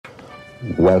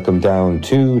Welcome down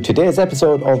to today's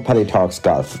episode of Paddy Talks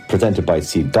Golf, presented by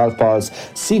Seed Golf Balls.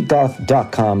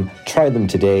 SeedGolf.com. Try them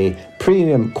today.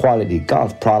 Premium quality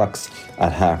golf products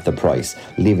at half the price,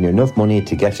 leaving you enough money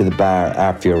to get to the bar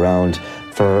after your round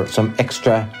for some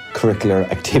extra curricular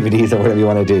activities or whatever you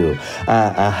want to do.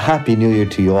 A happy new year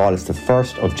to you all. It's the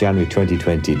 1st of January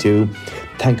 2022.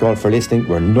 Thank you all for listening.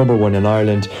 We're number 1 in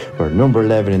Ireland. We're number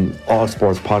 11 in all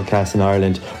sports podcasts in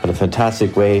Ireland. What a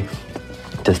fantastic way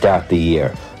to start the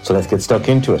year. So let's get stuck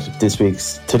into it.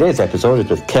 Today's episode is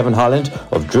with Kevin Holland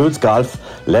of Druids Golf.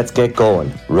 Let's get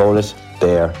going. Roll it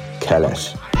there,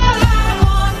 Kellet.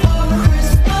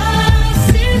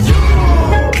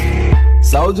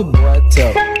 Soldier boy,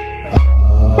 tell.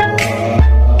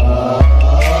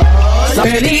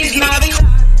 Feliz Navidad.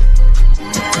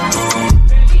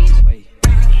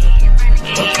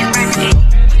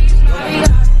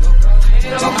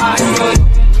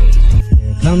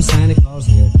 Here comes Santa Claus,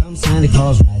 here comes Santa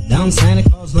Claus, right down Santa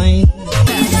Claus Lane.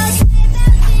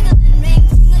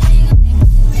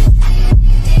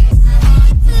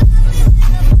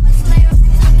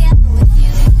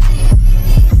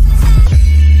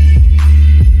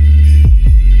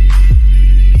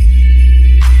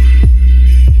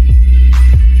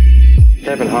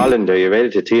 Kevin Holland, are you ready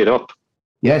to tee it up?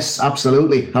 Yes,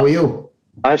 absolutely. How are you?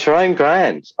 I'm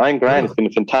grand. It's been a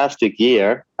fantastic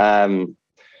year.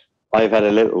 I've had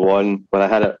a little one.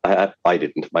 Well, I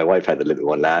didn't. My wife had a little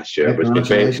one last year. But it's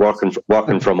been great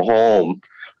working from home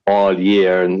all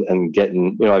year and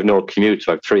getting, I've no commute,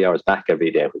 so I have 3 hours back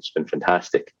every day, which has been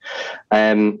fantastic.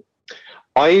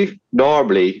 I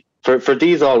normally, for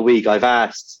these all week,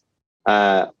 I've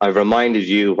reminded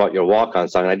you what your walk-on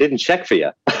song, and I didn't check for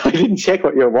you. I didn't check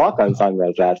what your walk-on song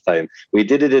was last time. We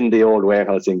did it in the old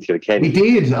warehouse in Kilkenny. We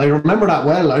did. I remember that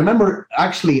well. I remember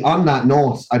actually on that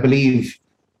note, I believe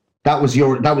that was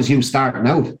you starting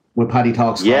out with Paddy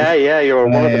Talks. Yeah, you were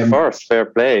one of the first. Fair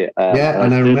play.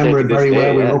 And I remember it very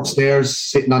well. We were upstairs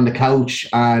sitting on the couch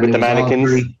and with the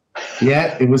mannequins.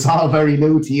 It was all very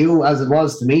new to you as it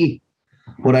was to me,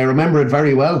 but I remember it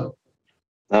very well.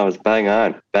 That was bang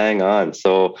on.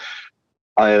 So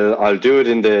I'll do it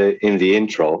in the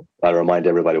intro. I'll remind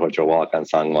everybody what your walk-on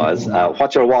song was.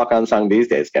 What's your walk-on song these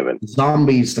days, Kevin?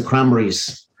 Zombies, the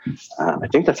Cranberries. I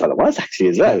think that's what it was actually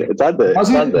as well.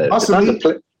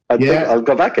 I'll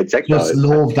go back and check that. Just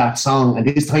love that song. And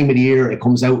this time of the year, it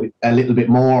comes out a little bit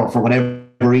more for whatever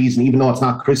reason, even though it's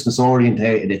not Christmas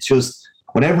orientated. It's just,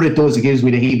 whatever it does, it gives me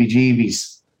the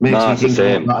heebie-jeebies. Makes me think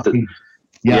the same.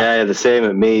 Yeah, the same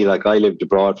with me. Like, I lived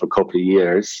abroad for a couple of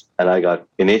years and I got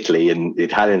in Italy, and the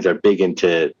Italians are big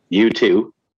into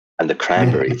U2 and the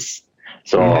Cranberries.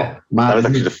 So that was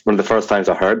actually one of the first times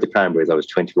I heard the Cranberries. I was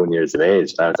 21 years of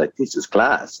age. And I was like, this is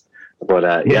class.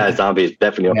 But Zombies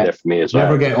definitely up there for me as well.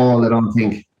 Never get old, I don't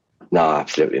think. No,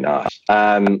 absolutely not.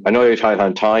 I know you're tight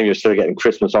on time. You're still getting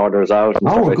Christmas orders out and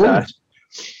stuff like that.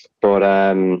 But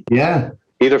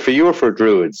either for you or for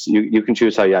Druids, you can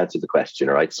choose how you answer the question,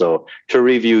 all right? So to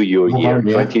review your year,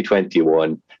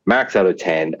 2021, marks out of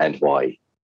 10 and why?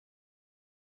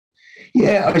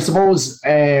 Yeah, I suppose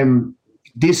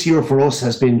this year for us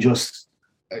has been just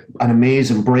an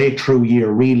amazing breakthrough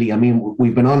year, really. I mean,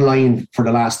 we've been online for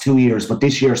the last 2 years, but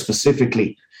this year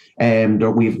specifically,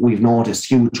 we've noticed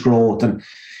huge growth. And,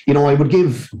 I would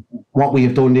give what we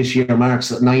have done this year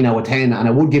marks at 9 out of 10, and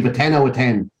I would give a 10 out of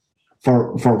 10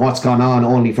 for what's gone on,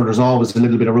 only for there's always a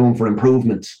little bit of room for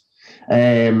improvement.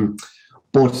 But,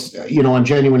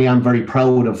 I'm very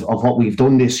proud of what we've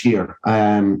done this year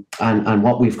and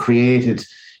what we've created.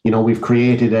 We've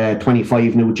created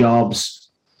 25 new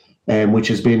jobs, which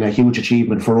has been a huge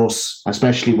achievement for us,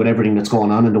 especially with everything that's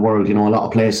going on in the world. A lot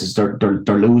of places, they're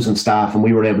losing staff, and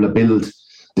we were able to build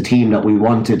the team that we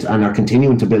wanted and are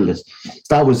continuing to build it.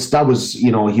 That was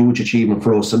a huge achievement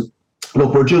for us. And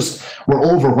look, we're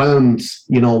overwhelmed,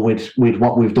 with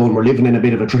what we've done. We're living in a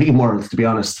bit of a dream world, to be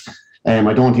honest.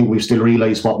 I don't think we've still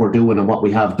realised what we're doing and what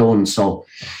we have done. So,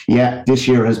 this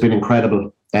year has been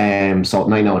incredible. So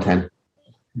 9 out of 10.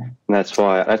 That's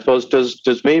why. I suppose,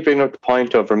 does me bring up the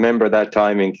point of remember that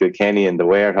time in Kilkenny in the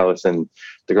warehouse and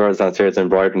the girls downstairs in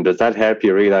Brighton? Does that help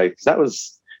you realise? That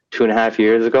was 2.5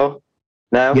 years ago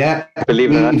now. Yeah.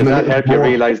 Believe it or not, does that help you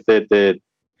realise that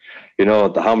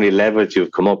how many levels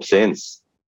you've come up since?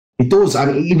 It does. I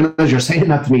mean, even as you're saying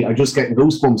that to me, I'm just getting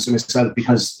goosebumps myself,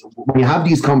 because when you have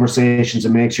these conversations, it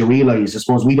makes you realise, I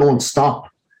suppose, we don't stop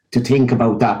to think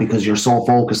about that because you're so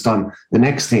focused on the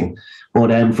next thing.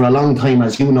 But for a long time,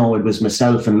 as you know, it was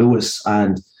myself and Lewis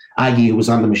and Aggie who was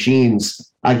on the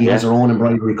machines. Aggie has her own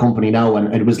embroidery company now,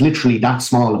 and it was literally that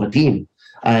small of a team,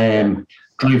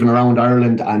 driving around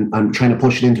Ireland and trying to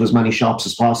push it into as many shops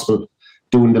as possible.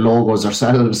 doing the logos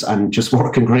ourselves and just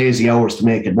working crazy hours to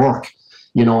make it work.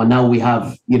 And now we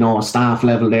have, a staff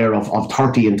level there of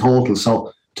 30 in total.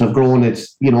 So to have grown it,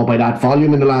 by that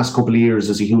volume in the last couple of years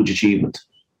is a huge achievement.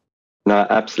 No,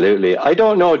 absolutely. I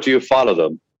don't know, do you follow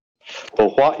them?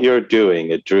 But what you're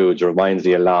doing at Druids reminds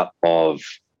me a lot of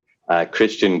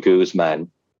Christian Guzman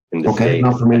in the States.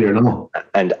 Not familiar, no.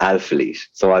 And Alphalete.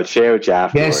 So I'll share with you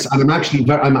afterwards. Yes, and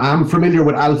I'm familiar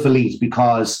with Alphalete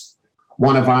because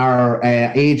one of our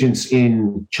agents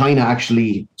in China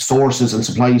actually sources and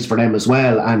supplies for them as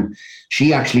well. And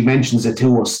she actually mentions it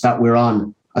to us that we're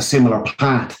on a similar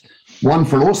path. One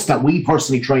for us that we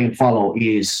personally try and follow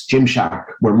is Gymshark.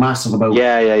 We're massive about what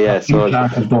so Gymshark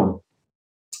have done.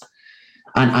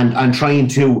 And trying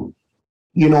to,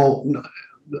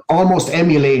 almost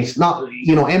emulate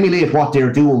what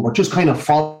they're doing, but just kind of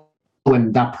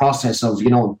following that process of,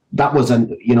 that was a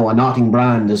Notting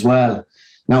brand as well.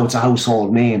 Now it's a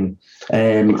household name.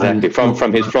 Exactly.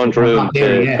 From his front room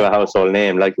to a household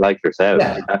name like yourself.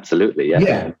 Yeah. Absolutely.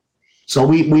 Yeah. So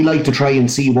we like to try and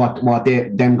see what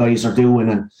them guys are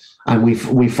doing, and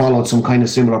we've followed some kind of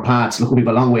similar paths. Look, we've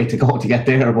a long way to go to get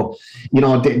there, but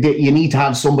you need to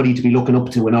have somebody to be looking up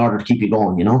to in order to keep you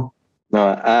going. No,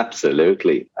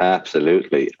 absolutely.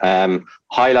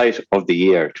 Highlight of the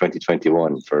year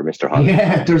 2021 for Mr. Holland.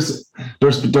 Yeah, there's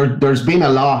been a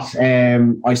lot.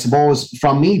 I suppose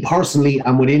from me personally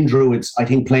and within Druids, I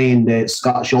think playing the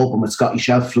Scottish Open with Scotty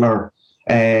Scheffler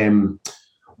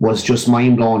was just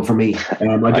mind blowing for me. I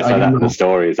saw that in the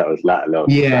stories. That was low.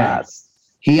 Yeah, class.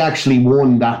 He actually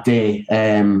won that day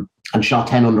and shot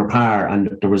 10 under par.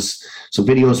 And there was some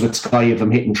videos with Sky of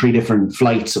him hitting 3 different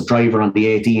flights of driver on the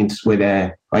 18th with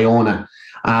Iona,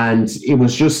 and it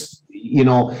was just.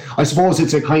 I suppose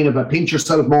it's a kind of a pinch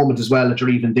yourself moment as well that you're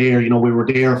even there. We were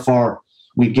there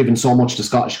we've given so much to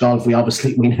Scottish golf. We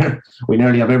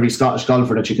nearly have every Scottish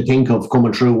golfer that you could think of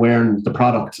coming through wearing the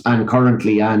product and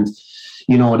currently. And,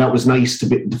 that was nice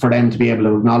for them to be able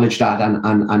to acknowledge that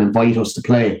and invite us to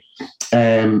play.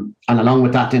 And along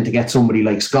with that, then to get somebody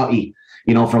like Scotty,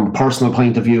 from a personal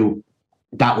point of view,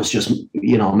 that was just,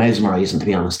 mesmerising, to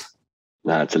be honest.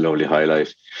 It's a lovely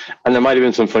highlight. And there might have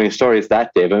been some funny stories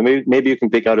that day, but maybe you can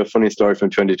pick out a funny story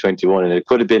from 2021, and it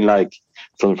could have been like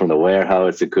something from the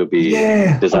warehouse. It could be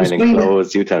designing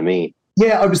clothes. You tell me.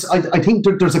 Yeah, I think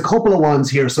there's a couple of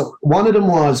ones here. So one of them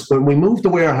was when we moved the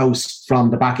warehouse from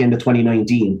the back end of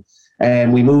 2019,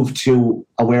 and we moved to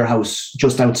a warehouse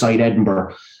just outside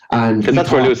Edinburgh. And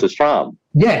that's where Lewis is from.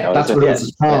 Yeah, that's where Lewis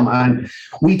is from. And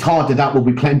we thought that would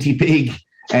be plenty big.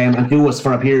 And do us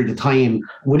for a period of time.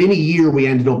 Within a year, we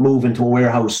ended up moving to a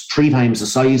warehouse 3 times the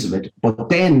size of it. But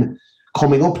then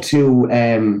coming up to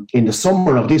in the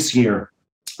summer of this year,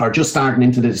 or just starting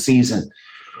into the season,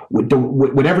 with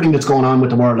everything that's going on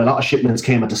with the world, a lot of shipments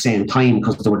came at the same time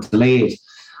because they were delayed.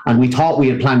 And we thought we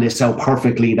had planned this out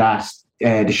perfectly, that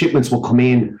the shipments would come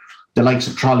in, the likes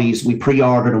of trolleys, we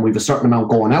pre-ordered and we have a certain amount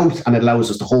going out, and it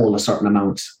allows us to hold a certain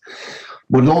amount.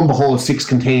 But lo and behold, 6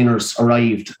 containers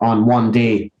arrived on one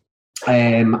day,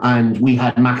 and we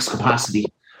had max capacity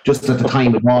just at the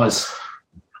time it was.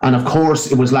 And of course,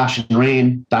 it was lashing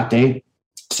rain that day.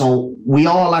 So we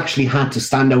all actually had to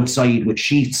stand outside with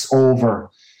sheets over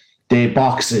the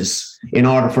boxes in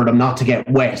order for them not to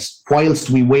get wet,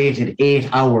 whilst we waited 8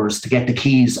 hours to get the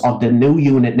keys of the new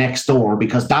unit next door,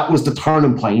 because that was the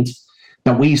turning point.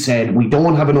 That we said, we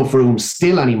don't have enough room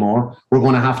still anymore. We're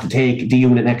going to have to take the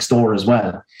unit next door as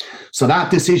well. So that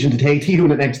decision to take the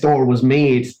unit next door was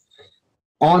made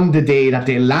on the day that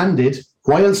they landed,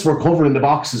 whilst we're covering the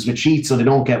boxes with sheets so they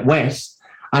don't get wet,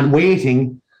 and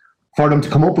waiting for them to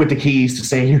come up with the keys to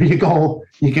say, here you go,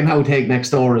 you can now take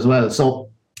next door as well. So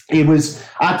it was,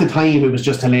 at the time, it was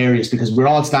just hilarious because we're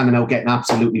all standing out getting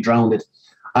absolutely drowned.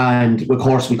 And of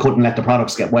course, we couldn't let the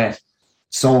products get wet.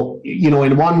 So,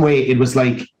 in one way, it was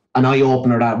like an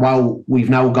eye-opener that, wow, we've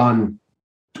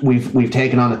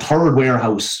taken on a 3rd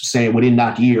warehouse, say, within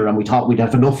that year, and we thought we'd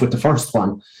have enough with the first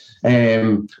one.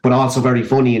 But also very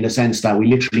funny in the sense that we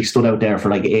literally stood out there for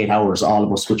like 8 hours, all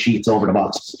of us with sheets over the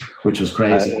boxes, which was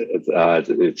crazy.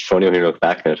 It's funny when you look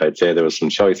back at it. I'd say there was some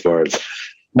choice words.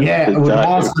 Yeah, it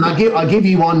was. And I'll give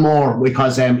you one more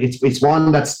because it's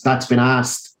one that's been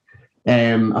asked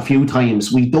a few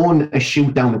times. We've done a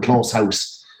shoot down at Close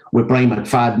House with Brian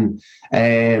McFadden,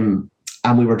 and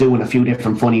we were doing a few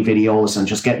different funny videos and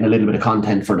just getting a little bit of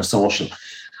content for the social.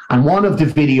 And one of the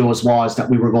videos was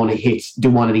that we were going to do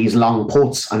one of these long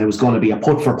putts, and it was going to be a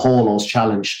putt for polos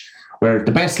challenge, where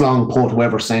the best long putt,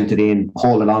 whoever sent it in,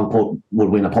 hold a long putt, would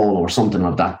win a polo or something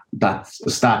of that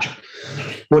stature.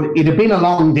 But it had been a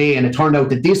long day, and it turned out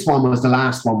that this one was the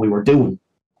last one we were doing.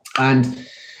 And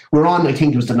we're on, I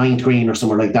think it was the 9th green or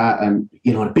somewhere like that, and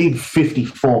a big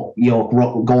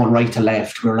 50-foot, going right to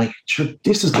left. We're like, sure,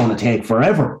 this is going to take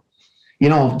forever, to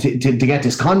get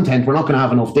this content. We're not going to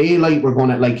have enough daylight. We're going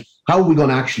to, how are we going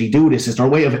to actually do this? Is there a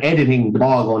way of editing the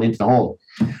ball going into the hole?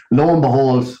 Lo and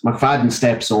behold, McFadden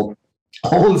steps up,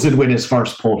 holds it with his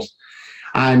first putt.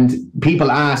 And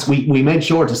people ask, we made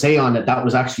sure to say on it that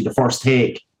was actually the first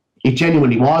take. It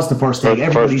genuinely was the first take.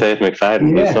 First take,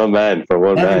 McFadden. Yeah. Some man for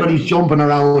one. Everybody's jumping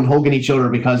around, hugging each other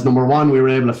because, number one, we were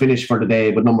able to finish for the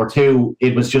day. But number two,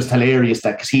 it was just hilarious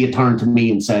because he had turned to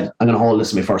me and said, I'm going to hold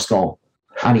this in my first goal.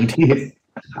 And he did.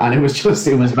 And it was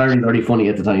very, very funny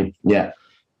at the time. Yeah.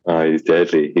 Oh, he's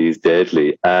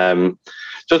deadly.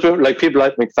 Just like people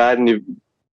like McFadden,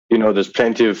 there's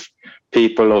plenty of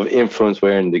people of influence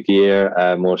wearing the gear.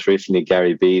 Most recently,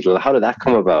 Gary Beadle. How did that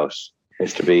come about,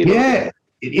 Mr. Beadle? Yeah,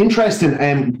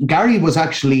 interesting. Gary was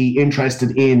actually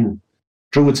interested in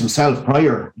Druids himself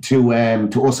prior to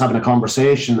us having a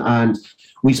conversation, and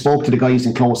we spoke to the guys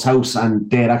in Close House, and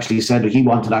they had actually said that he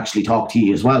wanted to actually talk to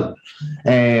you as well.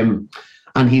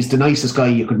 And he's the nicest guy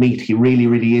you could meet. He really,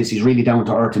 really is. He's really down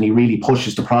to earth, and he really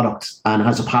pushes the product and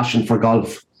has a passion for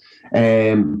golf.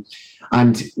 And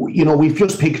we've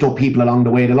just picked up people along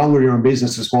the way. The longer you're in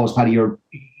business, I suppose, Paddy,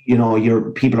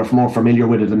 your people are more familiar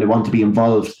with it and they want to be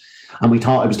involved. And we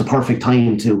thought it was the perfect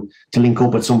time to link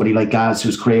up with somebody like Gaz,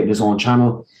 who's created his own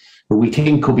channel, who we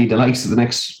think could be the likes of the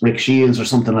next Rick Shields or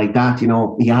something like that.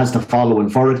 He has the following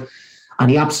for it,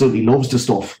 and he absolutely loves the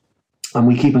stuff. And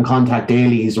we keep in contact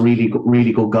daily. He's a really,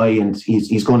 really good guy, and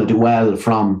he's going to do well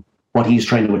from what he's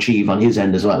trying to achieve on his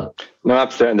end as well. No,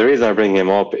 absolutely. And the reason I bring him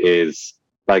up is,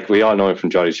 we all know him from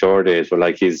Jolly Shore days,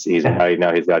 but he's married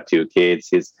now. He's got 2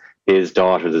 kids. His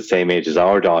daughter's the same age as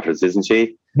our daughters, isn't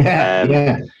she? Yeah,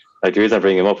 yeah. The reason I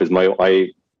bring him up is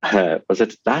was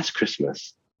it last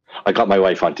Christmas? I got my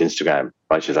wife onto Instagram.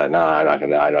 Right? She's like, no,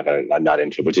 I'm not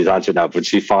into it. But she's on to it now. But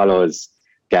she follows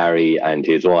Gary and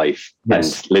his wife,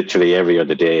 yes. And literally every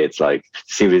other day it's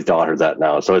see where his daughter's at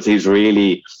now. So he's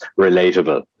really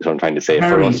relatable, is what I'm trying to say,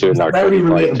 for us doing our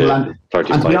 35 to 35.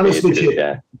 And to be honest with you,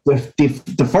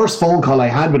 the first phone call I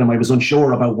had with him, I was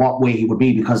unsure about what way he would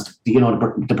be, because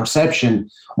the perception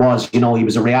was he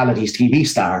was a reality TV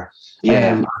star.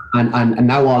 Yeah. And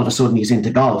now all of a sudden he's into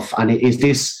golf. And is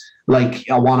this like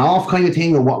a one-off kind of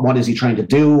thing, or what is he trying to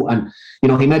do? And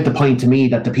he made the point to me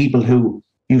that the people who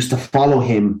used to follow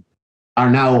him are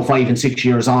now 5 and 6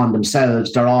 years on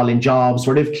themselves. They're all in jobs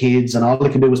where they've kids, and all they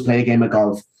can do is play a game of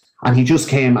golf. And he just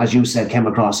came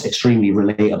across extremely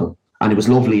relatable, and it was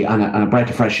lovely and a breath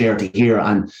of fresh air to hear.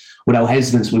 And without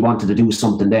hesitance, we wanted to do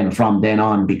something from then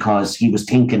on, because he was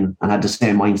thinking and had the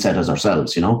same mindset as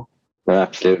ourselves, Well,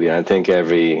 absolutely. I think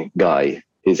every guy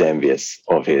is envious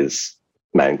of his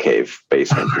man cave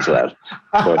basement as well.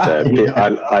 But I'll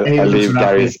leave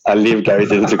Gary's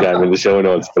Instagram in the show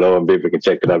notes below, and people can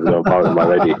check it out. No problem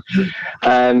already.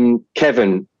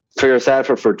 Kevin, for yourself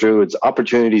or for Druids,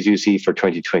 opportunities you see for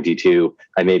 2022,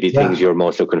 and maybe things you're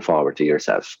most looking forward to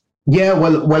yourself. Yeah,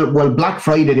 well, Black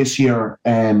Friday this year,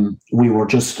 we were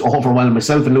just overwhelmed.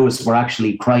 Myself and Lewis were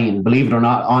actually crying, believe it or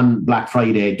not, on Black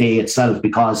Friday day itself,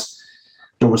 because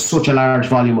there was such a large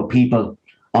volume of people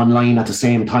online at the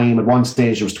same time. At one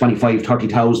stage, there was 25,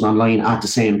 30,000 online at the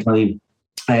same time.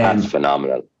 That's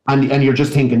phenomenal. And you're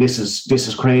just thinking, this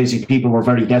is crazy. People were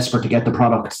very desperate to get the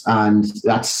product, and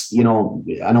that's an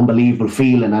unbelievable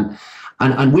feeling.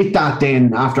 And with that,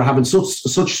 then after having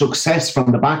such success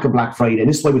from the back of Black Friday, and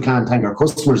this is why we can't thank our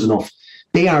customers enough.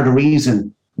 They are the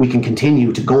reason we can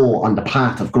continue to go on the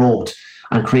path of growth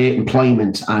and create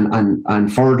employment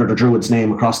and further the Druids'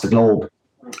 name across the globe.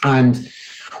 And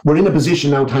we're in a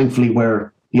position now, thankfully,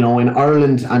 where, in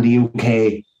Ireland and the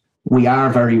UK, we are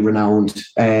very renowned.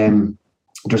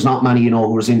 There's not many,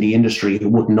 who was in the industry who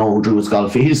wouldn't know who Druids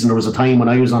Golf is. And there was a time when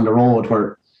I was on the road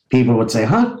where people would say,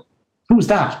 who's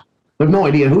that? I have no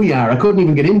idea who you are. I couldn't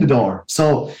even get in the door.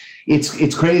 So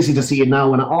it's crazy to see it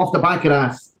now. And off the back of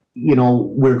that,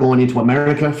 we're going into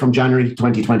America from January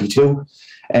 2022.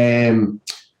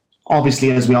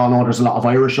 Obviously, as we all know, there's a lot of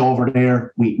Irish over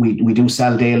there. We do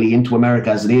sell daily into America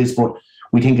as it is, but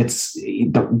we think it's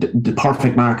the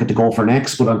perfect market to go for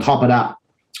next. But on top of that,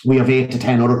 we have 8 to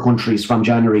 10 other countries from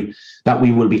January that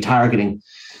we will be targeting,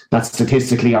 that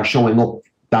statistically are showing up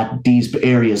that these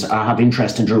areas have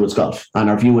interest in Druids Golf and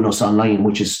are viewing us online,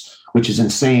 which is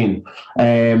insane.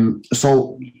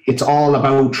 So it's all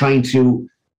about trying to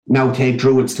now take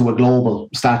Druids to a global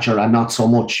stature and not so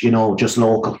much, just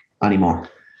local anymore.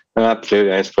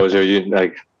 Absolutely. I suppose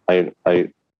I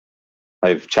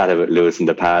I've chatted with Lewis in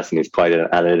the past, and he's quite an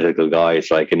analytical guy.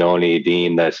 So I can only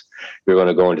deem that we're going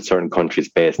to go into certain countries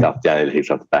based off the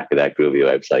analytics off the back of that Groovy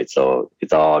website. So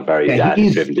it's all very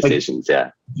data-driven decisions.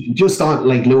 Just on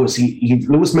like Lewis,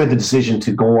 Lewis made the decision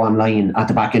to go online at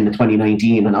the back end of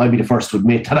 2019, and I'll be the first to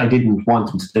admit that I didn't want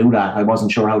him to do that. I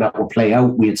wasn't sure how that would play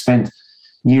out. We had spent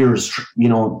years,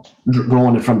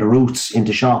 growing it from the roots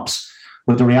into shops,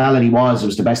 but the reality was it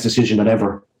was the best decision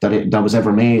that was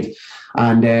ever made.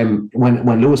 And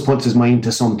when Lewis puts his mind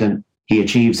to something, he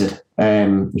achieves it.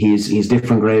 He's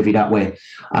different gravy that way,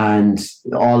 and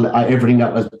all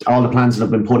the plans that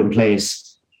have been put in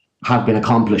place have been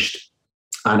accomplished.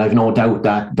 And I've no doubt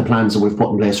that the plans that we've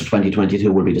put in place for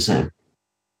 2022 will be the same.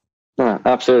 Yeah,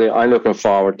 absolutely. I'm looking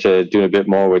forward to doing a bit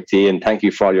more with you, and thank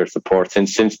you for all your support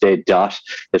since day dot.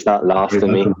 It's not lost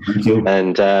on me. Thank you.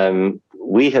 And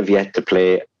we have yet to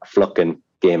play a fucking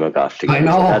game of golf together. I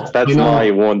know. So that's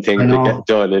my one thing to get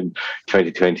done in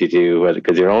 2022,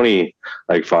 because you're only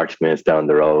like 40 minutes down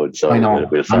the road. So I know.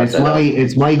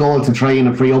 It's my goal to try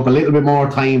and free up a little bit more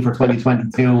time for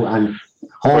 2022 and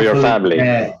for your family.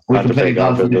 We can play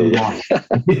golf with you.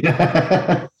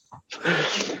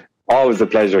 Always a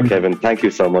pleasure, Kevin. Thank you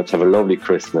so much. Have a lovely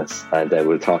Christmas, and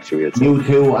we'll talk to you. You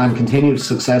too, and continued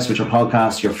success with your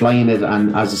podcast. You're flying it,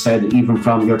 and as I said, even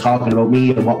from you're talking about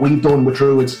me and what we've done with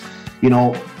Druids,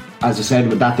 as I said,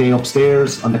 with that day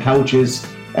upstairs on the couches,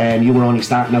 and you were only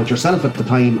starting out yourself at the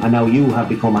time, and now you have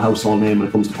become a household name when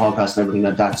it comes to podcasts and everything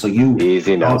like that. So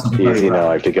easy now.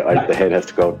 The head has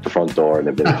to go out the front door in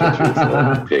a minute or two,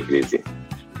 so take it easy.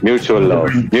 Mutual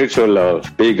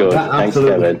love. Be good. Thanks,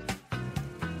 Kevin.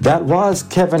 That was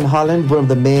Kevin Holland, one of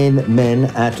the main men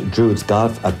at Druids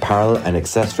Golf, apparel and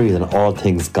accessories and all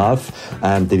things golf.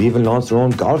 They've even launched their own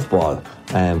golf ball,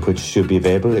 which should be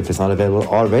available, if it's not available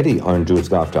already, on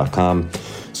druidsgolf.com.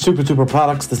 Super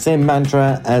products, the same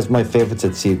mantra as my favourites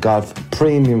at Seed Golf.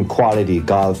 Premium quality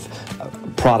golf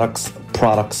products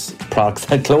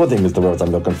and clothing is the words I'm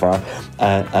looking for,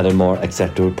 at a more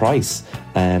acceptable price.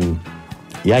 You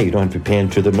don't have to be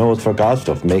paying through the nose for golf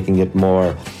stuff, making it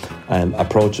more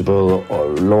approachable, or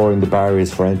lowering the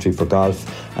barriers for entry for golf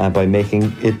by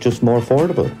making it just more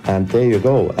affordable. And there you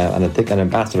go. And I think an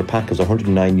ambassador pack is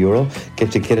 €109,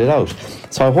 gets you kitted out.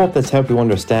 So I hope that's helped you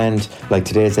understand, like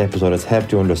today's episode has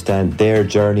helped you understand their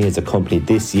journey as a company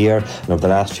this year and over the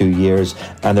last few years,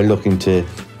 and they're looking to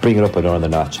bring it up another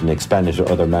notch and expand it to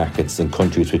other markets and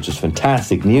countries, which is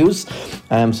fantastic news.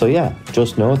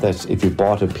 Just know that if you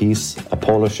bought a piece, a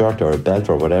polo shirt or a belt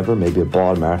or whatever, maybe a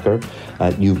ball marker,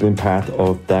 you've been part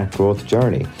of that growth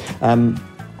journey.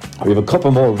 We have a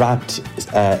couple more wrapped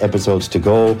episodes to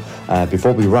go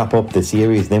before we wrap up the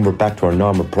series. Then we're back to our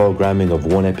normal programming of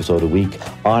one episode a week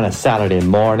on a Saturday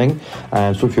morning.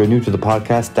 So if you're new to the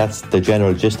podcast, that's the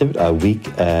general gist of it: a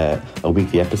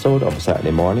weekly episode of a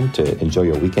Saturday morning to enjoy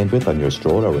your weekend with on your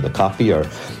stroll or with a coffee or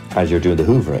as you're doing the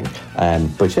hoovering.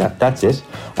 That's it.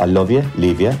 I love you,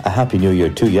 leave you. A happy new year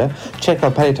to you. Check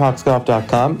out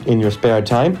paddytalksgolf.com in your spare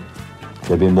time.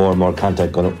 There'll be more and more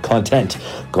content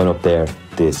going up there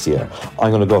this year. I'm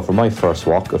going to go for my first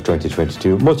walk of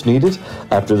 2022, much needed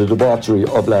after the debauchery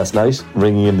of last night,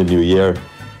 ringing in the new year.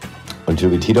 Until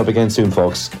we teed up again soon,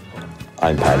 folks,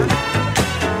 I'm Paddy.